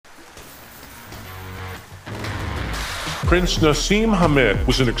Prince Naseem Hamed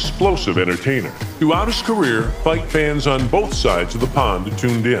was an explosive entertainer. Throughout his career, fight fans on both sides of the pond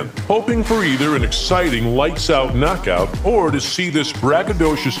tuned in, hoping for either an exciting lights-out knockout or to see this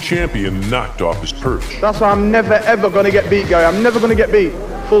braggadocious champion knocked off his perch. That's why I'm never ever going to get beat, Gary. I'm never going to get beat.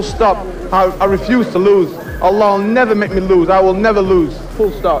 Full stop. I refuse to lose. Allah will never make me lose. I will never lose.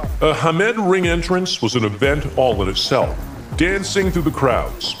 Full stop. A Hamed ring entrance was an event all in itself. Dancing through the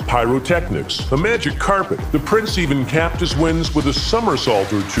crowds, pyrotechnics, a magic carpet. The Prince even capped his wins with a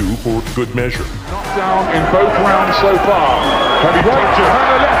somersault or two for good measure. Knocked down in both rounds so far. Can he right to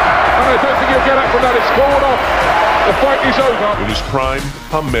Hammer left? And I don't think he'll get up from that. It's called off. The fight is over. In his prime,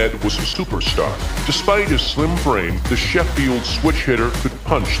 Hamed was a superstar. Despite his slim frame, the Sheffield switch hitter could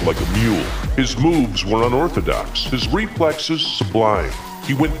punch like a mule. His moves were unorthodox, his reflexes sublime.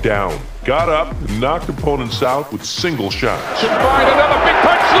 He went down, got up, and knocked opponents out with single shots. Find another big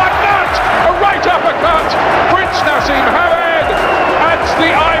punch like that! A right uppercut! Prince Naseem Hamed adds the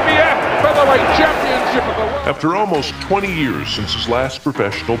IBF Featherweight Championship of the world. After almost 20 years since his last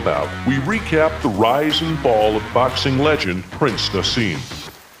professional bout, we recap the rise and fall of boxing legend Prince Naseem.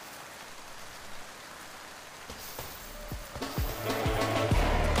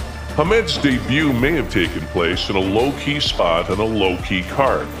 Hamed's debut may have taken place in a low-key spot on a low-key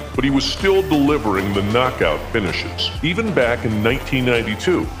card, but he was still delivering the knockout finishes, even back in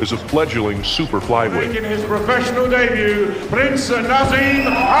 1992 as a fledgling super flyweight. Making his professional debut, Prince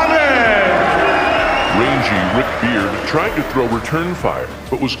Naseem Hamed. Rangy Rick Beard tried to throw return fire,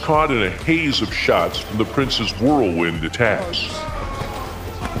 but was caught in a haze of shots from the Prince's whirlwind attacks.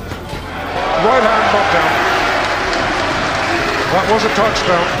 Right hand knockdown. That was a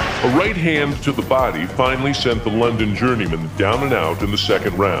touchdown. A right hand to the body finally sent the London journeyman down and out in the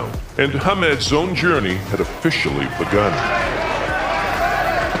second round, and Hamed's own journey had officially begun.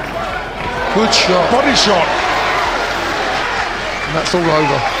 Good shot. Body shot. And that's all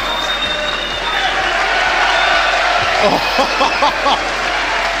over.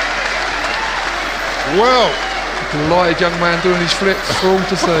 Well, delighted young man doing his flips for all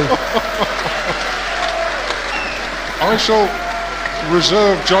to see. I shall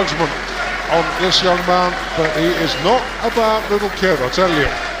reserve judgment on this young man, but he is not a bad little kid, I tell you.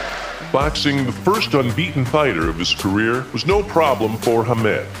 Boxing, the first unbeaten fighter of his career, was no problem for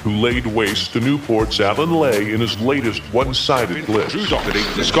Hamed, who laid waste to Newport's Alan Lay in his latest one-sided blitz.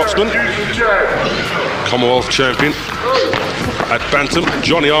 The Scotsman, Commonwealth champion at Bantam,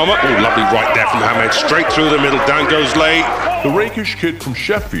 Johnny Armour. Oh, lovely right there from Hamed, straight through the middle, down goes Lay. The rakish kid from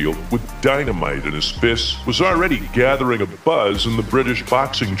Sheffield, with dynamite in his fists, was already gathering a buzz in the British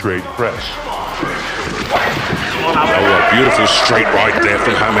boxing trade press. Oh, a beautiful straight right there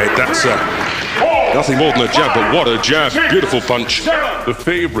from Hamed. That's nothing more than a jab, but what a jab. Beautiful punch. The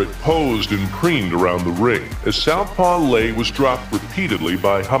favorite posed and preened around the ring as Southpaw Lay was dropped repeatedly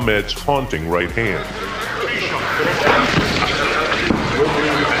by Hamed's haunting right hand.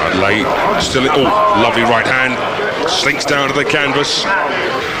 Lay still, oh, lovely right hand. Slinks down to the canvas.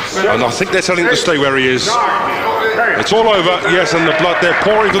 And I think they're telling him to stay where he is. It's all over, yes, and the blood there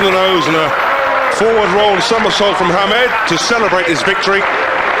pouring from the nose, and a forward roll and somersault from Hamed to celebrate his victory.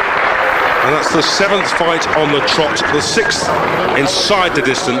 And that's the 7th fight on the trot, the 6th inside the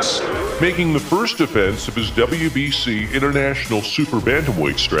distance. Making the first defense of his WBC International Super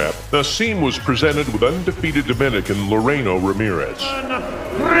Bantamweight strap, Naseem was presented with undefeated Dominican Loreno Ramirez.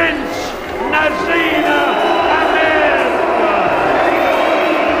 Prince Naseem Hamed.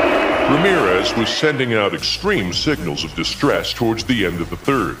 Ramirez was sending out extreme signals of distress towards the end of the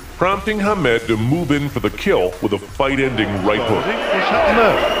third, prompting Hamed to move in for the kill with a fight-ending right hook. What's happened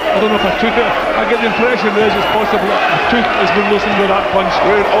there? I don't know if I took it. I get the impression there's it's possible that a tooth has been loosened with that punch.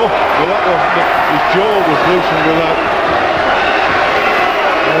 Oh, well that was, his jaw was loosened with that.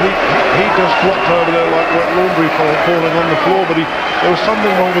 He just flopped over there like wet laundry falling on the floor, but there was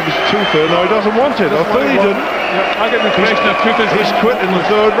something wrong with his tooth there. No, he doesn't want it. I thought he didn't. Yeah, I get the impression that tooth is... He's quit in the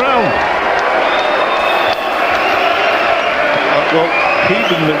third round. Well, he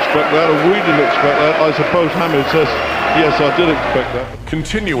didn't expect that, or we didn't expect that. I suppose Hamed says, yes, I did expect that.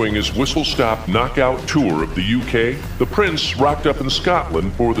 Continuing his whistle-stop knockout tour of the UK, the Prince rocked up in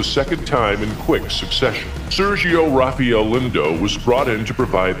Scotland for the second time in quick succession. Sergio Rafael Lindo was brought in to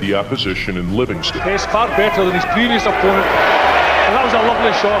provide the opposition in Livingston. He's far better than his previous opponent. And that was a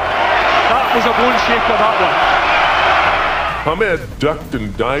lovely shot. That was a bone shaker, that one. Hamed ducked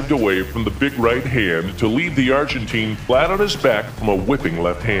and dived away from the big right hand to leave the Argentine flat on his back from a whipping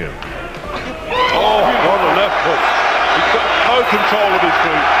left hand. Oh, what a left hook. He's got no control of his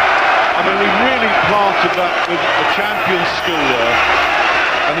feet. I mean, he really planted that with a champion's skill there.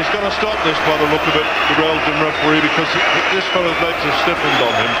 And he's going to stop this by the look of it, the Belgian referee, because this fellow's legs are stiffened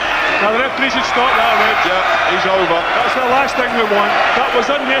on him. Now the referee should stop that, Reg. Yeah, he's over. That's the last thing we want. That was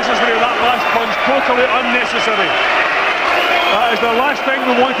unnecessary, that last punch. Totally unnecessary. That is the last thing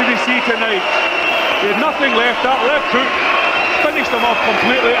we wanted to see tonight. He had nothing left. That left hook finished him off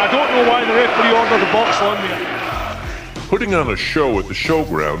completely. I don't know why the referee ordered the box on me. Putting on a show at the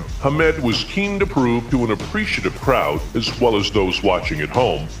showground, Hamed was keen to prove to an appreciative crowd, as well as those watching at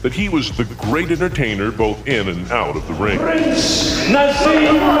home, that he was the great entertainer both in and out of the ring.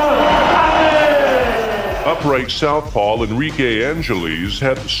 Upright southpaw Enrique Angeles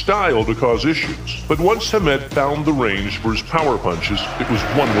had the style to cause issues, but once Hamed found the range for his power punches, it was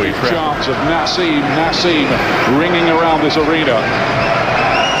one-way traffic. Chance of Naseem ringing around this arena.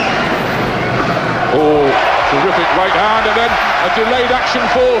 Oh, terrific right hand, and then a delayed action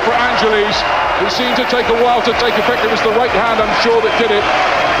fall for Angeles. It seemed to take a while to take effect. It was the right hand, I'm sure, that did it.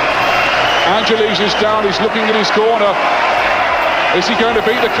 Angeles is down, he's looking in his corner. Is he going to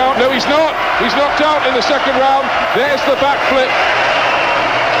beat the count? No, he's not. He's knocked out in the second round. There's the backflip.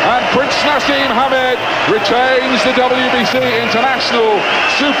 And Prince Naseem Hamed retains the WBC International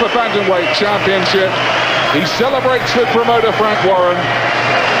Super Bantamweight Championship. He celebrates with promoter Frank Warren.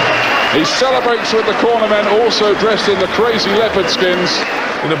 He celebrates with the cornermen, also dressed in the crazy leopard skins.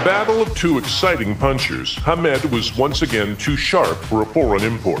 In a battle of two exciting punchers, Hamed was once again too sharp for a foreign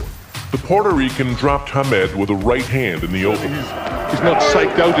import. The Puerto Rican dropped Hamed with a right hand in the open. He's not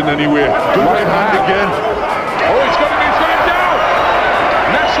psyched out in any way. Good right hand again. Oh, he's got him down!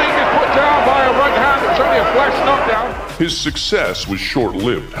 Naseem is put down by a right hand. It's only a flash knockdown. His success was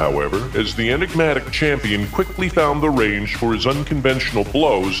short-lived, however, as the enigmatic champion quickly found the range for his unconventional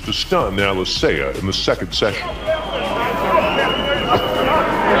blows to stun Alicea in the second session.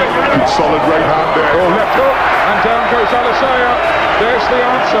 Good solid right hand there. Oh, left hook, and down goes Alicea. There's the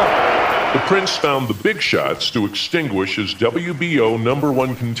answer. The Prince found the big shots to extinguish his WBO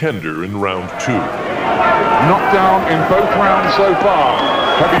 #1 contender in round 2. Knockdown in both rounds so far.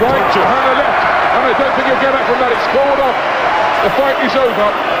 Heavy right, and a left. And I don't think he'll get up from that. It's called off. The fight is over.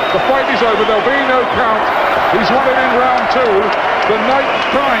 The fight is over. There'll be no count. He's won it in round 2. The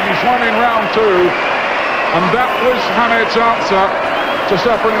 9th time he's won in round 2. And that was Hamed's answer to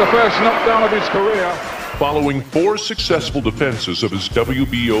suffering the first knockdown of his career. Following 4 successful defenses of his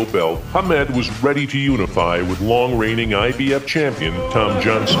WBO belt, Hamed was ready to unify with long-reigning IBF champion Tom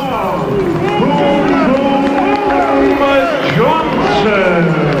Johnson.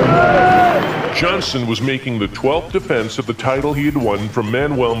 Johnson was making the 12th defense of the title he had won from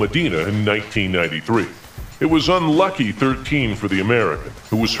Manuel Medina in 1993. It was unlucky 13 for the American,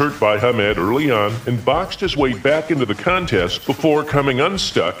 who was hurt by Hamed early on and boxed his way back into the contest before coming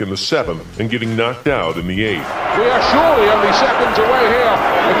unstuck in the 7th and getting knocked out in the 8th. We are surely only seconds away here.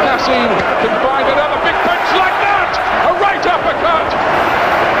 If Naseem can find another big punch like that, a right uppercut.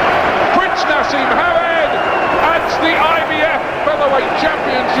 Prince Naseem Hamed adds the IBF Featherweight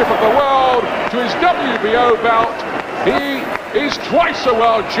Championship of the world to his WBO belt. He is twice a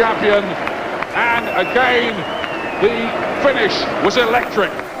world champion. And again, the finish was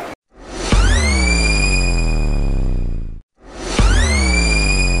electric.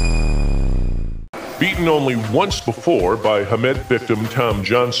 Beaten only once before by Hamed victim Tom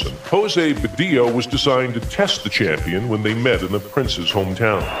Johnson, Jose Badillo was designed to test the champion when they met in the Prince's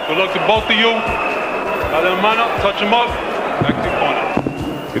hometown. Good luck to both of you. Let him man up, touch him up, back to the corner.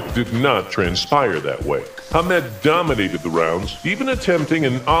 It did not transpire that way. Hamed dominated the rounds, even attempting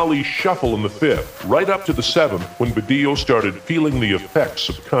an Ali shuffle in the 5th, right up to the 7th when Badillo started feeling the effects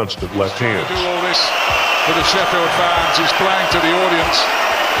of constant left hands. Do all this for the Sheffield fans. He's playing to the audience,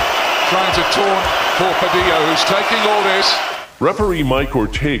 trying to taunt poor Badillo, who's taking all this. Referee Mike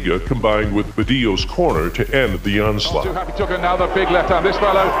Ortega combined with Badillo's corner to end the onslaught. Too happy took another big left hand. This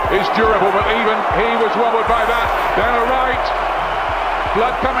fellow is durable, but even he was wobbled by that. Then a right.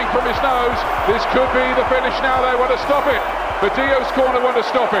 Blood coming from his nose. This could be the finish now. They want to stop it. Badillo's corner want to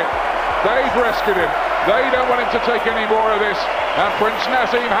stop it. They've rescued him. They don't want him to take any more of this. And Prince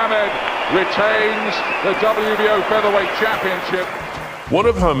Naseem Hamed retains the WBO Featherweight Championship. One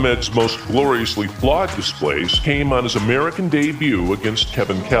of Hamed's most gloriously flawed displays came on his American debut against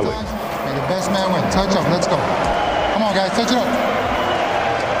Kevin Kelly. May the best man win. Touch up. Let's go. Come on, guys. Touch it up.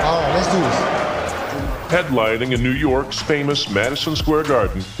 All right, let's do this. Headlining in New York's famous Madison Square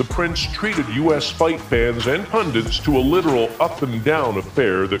Garden, the Prince treated U.S. fight fans and pundits to a literal up-and-down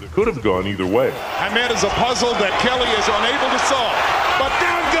affair that could have gone either way. Hamed is a puzzle that Kelly is unable to solve. But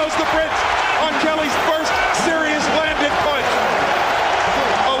down goes the Prince on Kelly's first serious landed punch.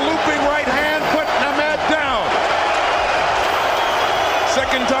 A looping right hand put Hamed down.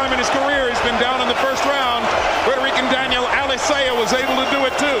 Second time in his career he's been down in the first round. Puerto Rican Daniel Alicea was able to do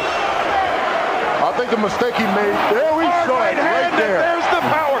it too. I think the mistake he made, there we saw it, right there. There's the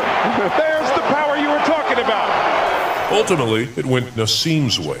power. There's the power you were talking about. Ultimately, it went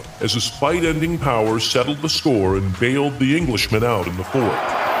Naseem's way, as his fight-ending power settled the score and bailed the Englishman out in the fourth.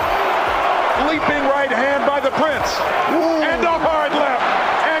 Leaping right hand by the Prince. Ooh. And a hard left.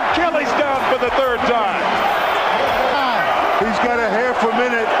 And Kelly's down for the third time. He's got a half a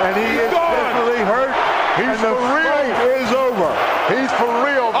minute, and he is definitely hurt. And the fight is over. He's for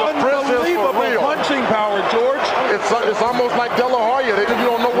real. The Prince is for real. Punching power, George. It's almost like De La Hoya. You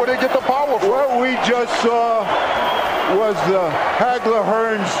don't know where they get the power from. What we just saw was the Hagler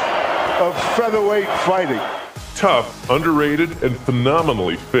Hearns of featherweight fighting. Tough, underrated, and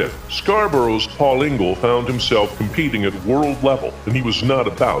phenomenally fit, Scarborough's Paul Ingle found himself competing at world level, and he was not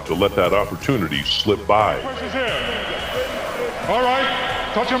about to let that opportunity slip by. All right,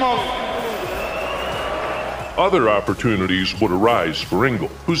 touch him out. Other opportunities would arise for Ingle,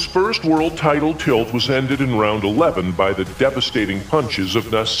 whose first world title tilt was ended in round 11 by the devastating punches of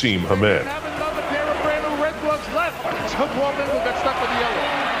Naseem Hamed.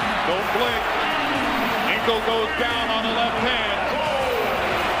 Don't blink. Ingle goes down on the left hand.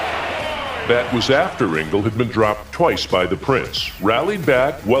 That was after Ingle had been dropped twice by the Prince, rallied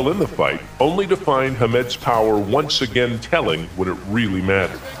back well in the fight, only to find Hamed's power once again telling when it really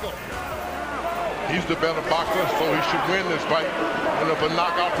mattered. He's the better boxer, so he should win this fight. And if a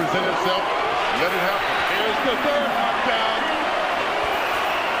knockout presents itself, let it happen. Here's the third knockdown.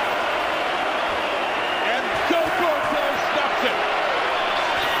 And Joe Cortez stops it.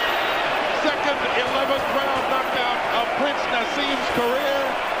 Second 11th round knockout of Prince Naseem's career.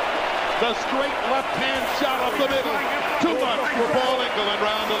 The straight left-hand shot up the middle. Too much for Paul Ingle in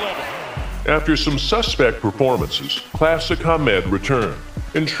round 11. After some suspect performances, Classic Hamed returned.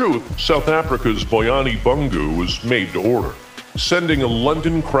 In truth, South Africa's Boyani Bungu was made to order, sending a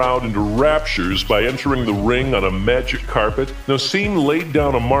London crowd into raptures by entering the ring on a magic carpet. Naseem laid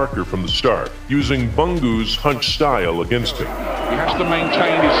down a marker from the start, using Bungu's hunch style against him. He has to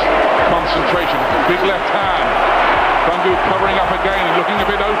maintain his concentration. Big left hand. Bungu covering up again and looking a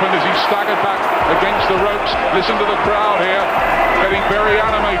bit open as he staggered back against the ropes. Listen to the crowd here, getting very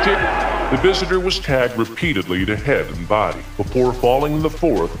animated. The visitor was tagged repeatedly to head and body before falling in the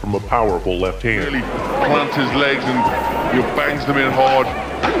fourth from a powerful left hand. Really plants his legs and bangs them in hard.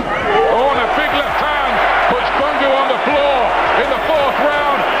 Oh, and a big left hand puts Bungu on the floor in the fourth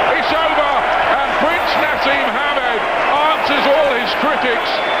round. It's over, and Prince Naseem Hamed answers all his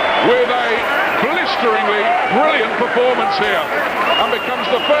critics with a blisteringly brilliant performance here, and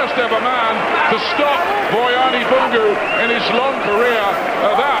becomes the first ever man to stop Boyani Bungu in his long career.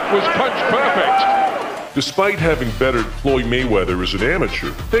 That was punch perfect. Despite having bettered Floyd Mayweather as an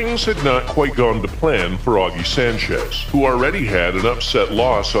amateur, things had not quite gone to plan for Augie Sanchez, who already had an upset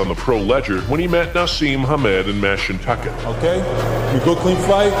loss on the pro ledger when he met Naseem Hamed in Mashantucket. Okay, you go clean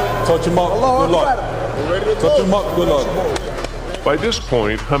fight, touch him up, good luck. Touch him up, good luck. By this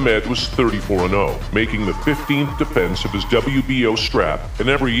point, Hamed was 34-0, making the 15th defense of his WBO strap and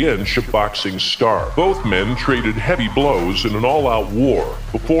every inch a boxing star. Both men traded heavy blows in an all-out war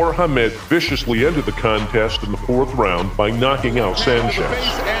before Hamed viciously ended the contest in the fourth round by knocking out Sanchez. To the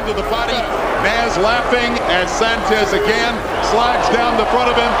face and to the body. Naz laughing as Sanchez again slides down the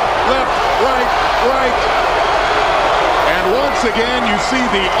front of him. Left, right, right. And once again, you see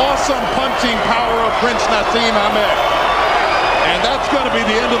the awesome punching power of Prince Naseem Hamed. And that's going to be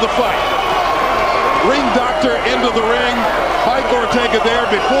the end of the fight. Ring doctor into the ring. Mike Ortega there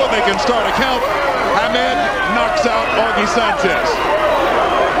before they can start a count. Hamed knocks out Augie Sanchez.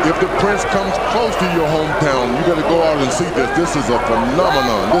 If the Prince comes close to your hometown, you got to go out and see this. This is a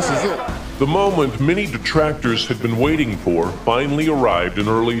phenomenon. This is it. The moment many detractors had been waiting for finally arrived in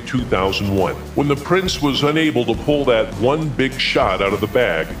early 2001, when the Prince was unable to pull that one big shot out of the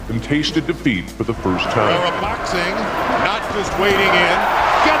bag and tasted defeat for the first time. Era boxing, not just waiting in,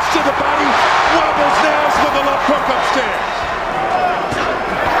 gets to the body, wobbles Naz with a left hook upstairs.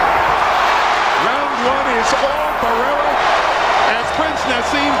 Round one is all Barrera as Prince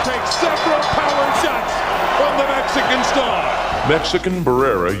Naseem takes several power shots from the Mexican star. Mexican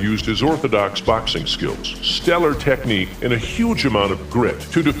Barrera used his orthodox boxing skills, stellar technique, and a huge amount of grit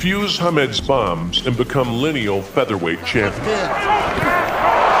to defuse Hamed's bombs and become lineal featherweight champion.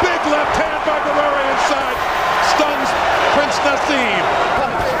 Big left hand by Barrera inside, stuns Prince Naseem.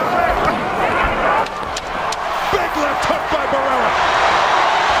 Big left hook by Barrera.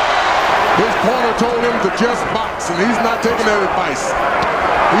 His corner told him to just box, and he's not taking that advice.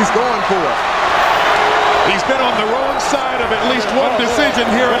 He's going for it. He's been on the wrong side of at least one decision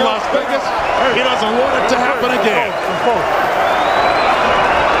here in Las Vegas. He doesn't want it to happen again.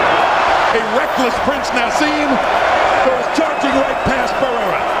 A reckless Prince Naseem goes charging right past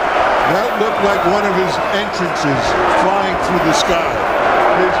Barrera. That looked like one of his entrances flying through the sky.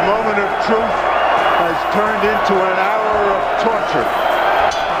 His moment of truth has turned into an hour of torture.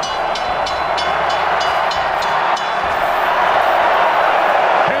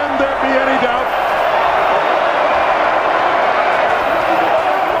 Can there be any doubt?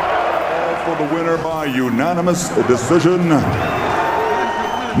 For the winner by unanimous decision,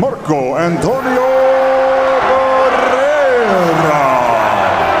 Marco Antonio Barrera.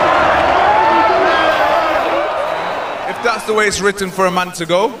 If that's the way it's written for a man to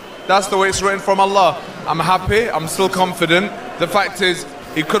go, that's the way it's written from Allah. I'm happy, I'm still confident. The fact is,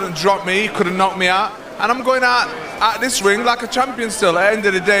 he couldn't drop me, he couldn't knock me out, and I'm going out at this ring like a champion still. At the end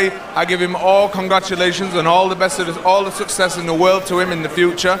of the day, I give him all congratulations and all the best of all the success in the world to him in the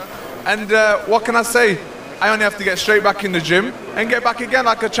future. And what can I say? I only have to get straight back in the gym and get back again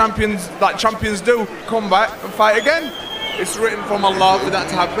like champions do. Come back and fight again. It's written from Allah for that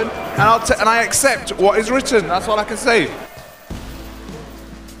to happen, and I accept what is written. That's all I can say.